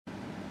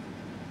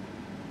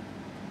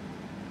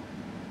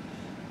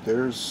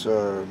there's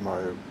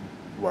my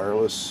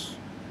wireless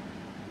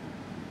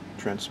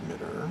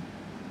transmitter,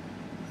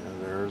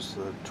 and there's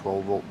the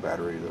 12-volt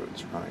battery that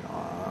it's running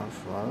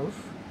off of,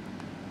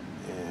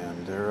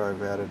 and there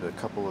I've added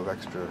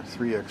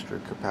three extra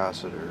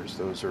capacitors.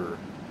 Those are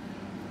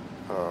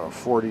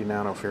 40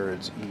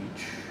 nanofarads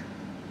each,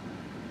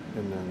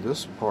 and then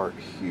this part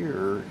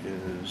here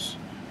is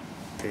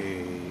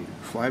a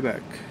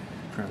Flyback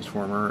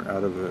transformer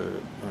out of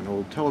an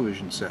old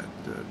television set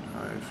that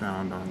I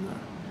found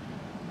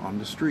on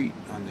the street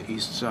on the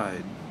east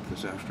side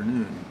this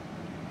afternoon,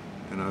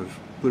 and I've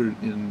put it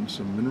in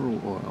some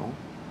mineral oil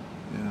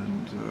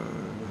and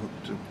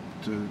hooked it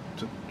to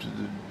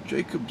the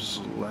Jacob's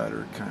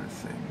ladder kind of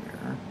thing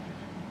there,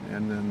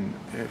 and then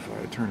if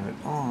I turn it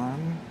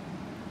on,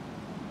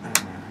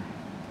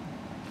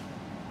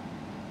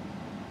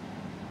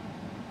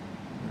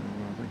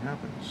 nothing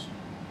happens.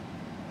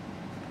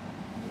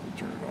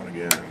 Turn it on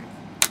again.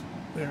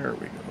 There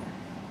we go.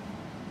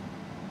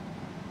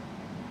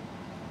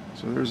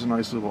 So there's a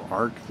nice little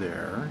arc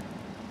there,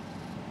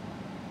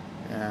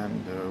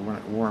 and when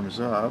it warms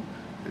up,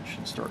 it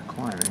should start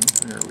climbing.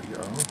 There we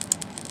go.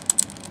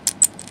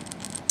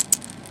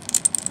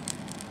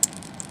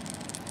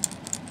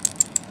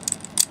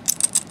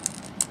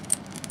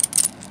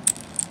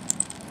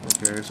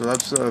 Okay, so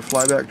that's a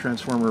Flyback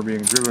transformer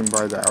being driven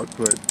by the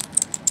output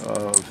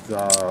of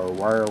the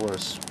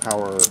wireless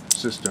power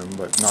system,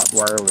 but not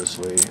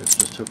wirelessly. It's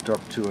just hooked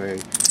up to an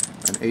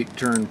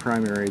 8-turn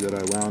primary that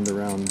I wound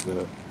around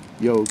the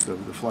yoke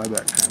of the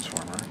Flyback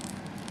transformer.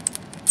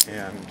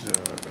 And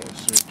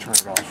let's turn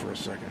it off for a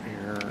second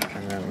here.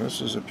 And then this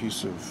is a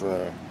piece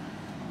of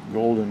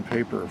golden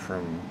paper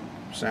from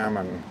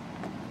salmon,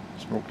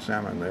 smoked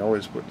salmon. They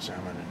always put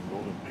salmon in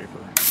golden paper.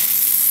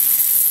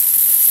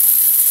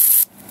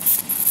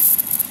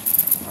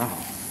 Wow,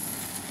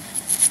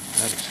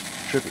 that is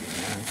trippy,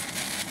 man.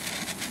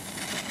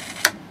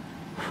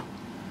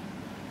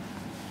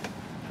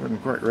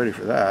 Wasn't quite ready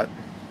for that.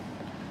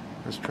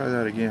 Let's try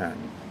that again.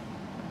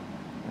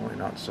 Only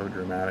not so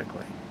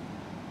dramatically.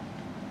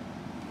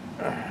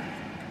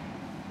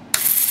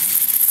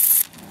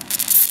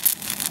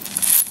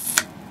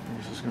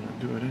 This is going to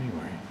do it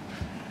anyway.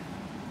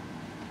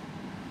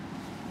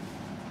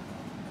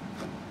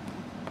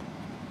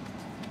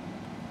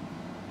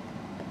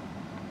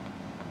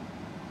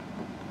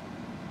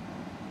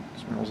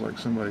 Smells like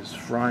somebody's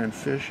frying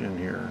fish in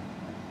here.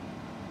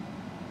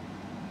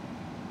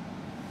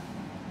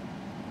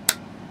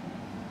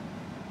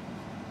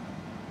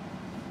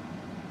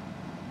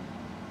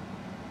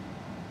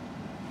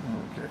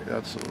 Okay,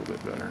 that's a little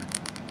bit better.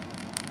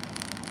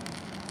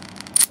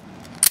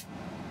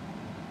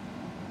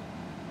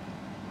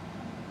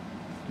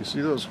 Do you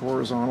see those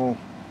horizontal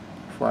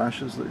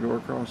flashes that go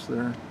across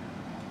there?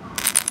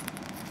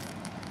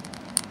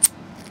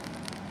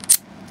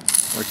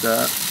 Like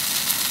that.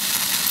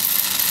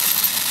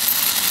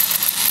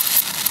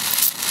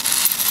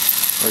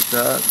 Like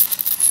that.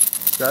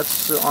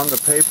 That's on the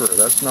paper.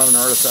 That's not an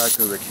artifact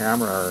of the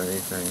camera or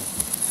anything.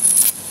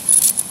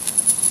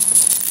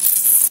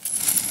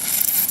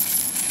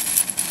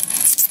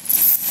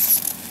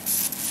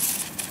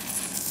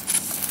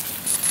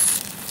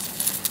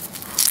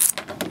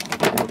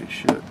 Holy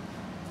shit.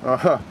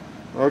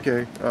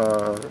 Okay,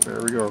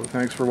 there we go.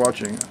 Thanks for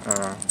watching.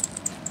 I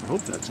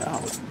hope that's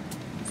out.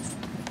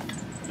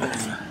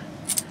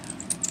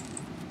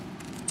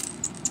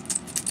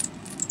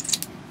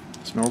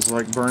 Smells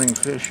like burning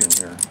fish in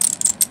here.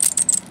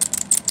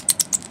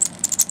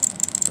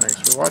 Thanks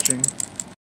for watching.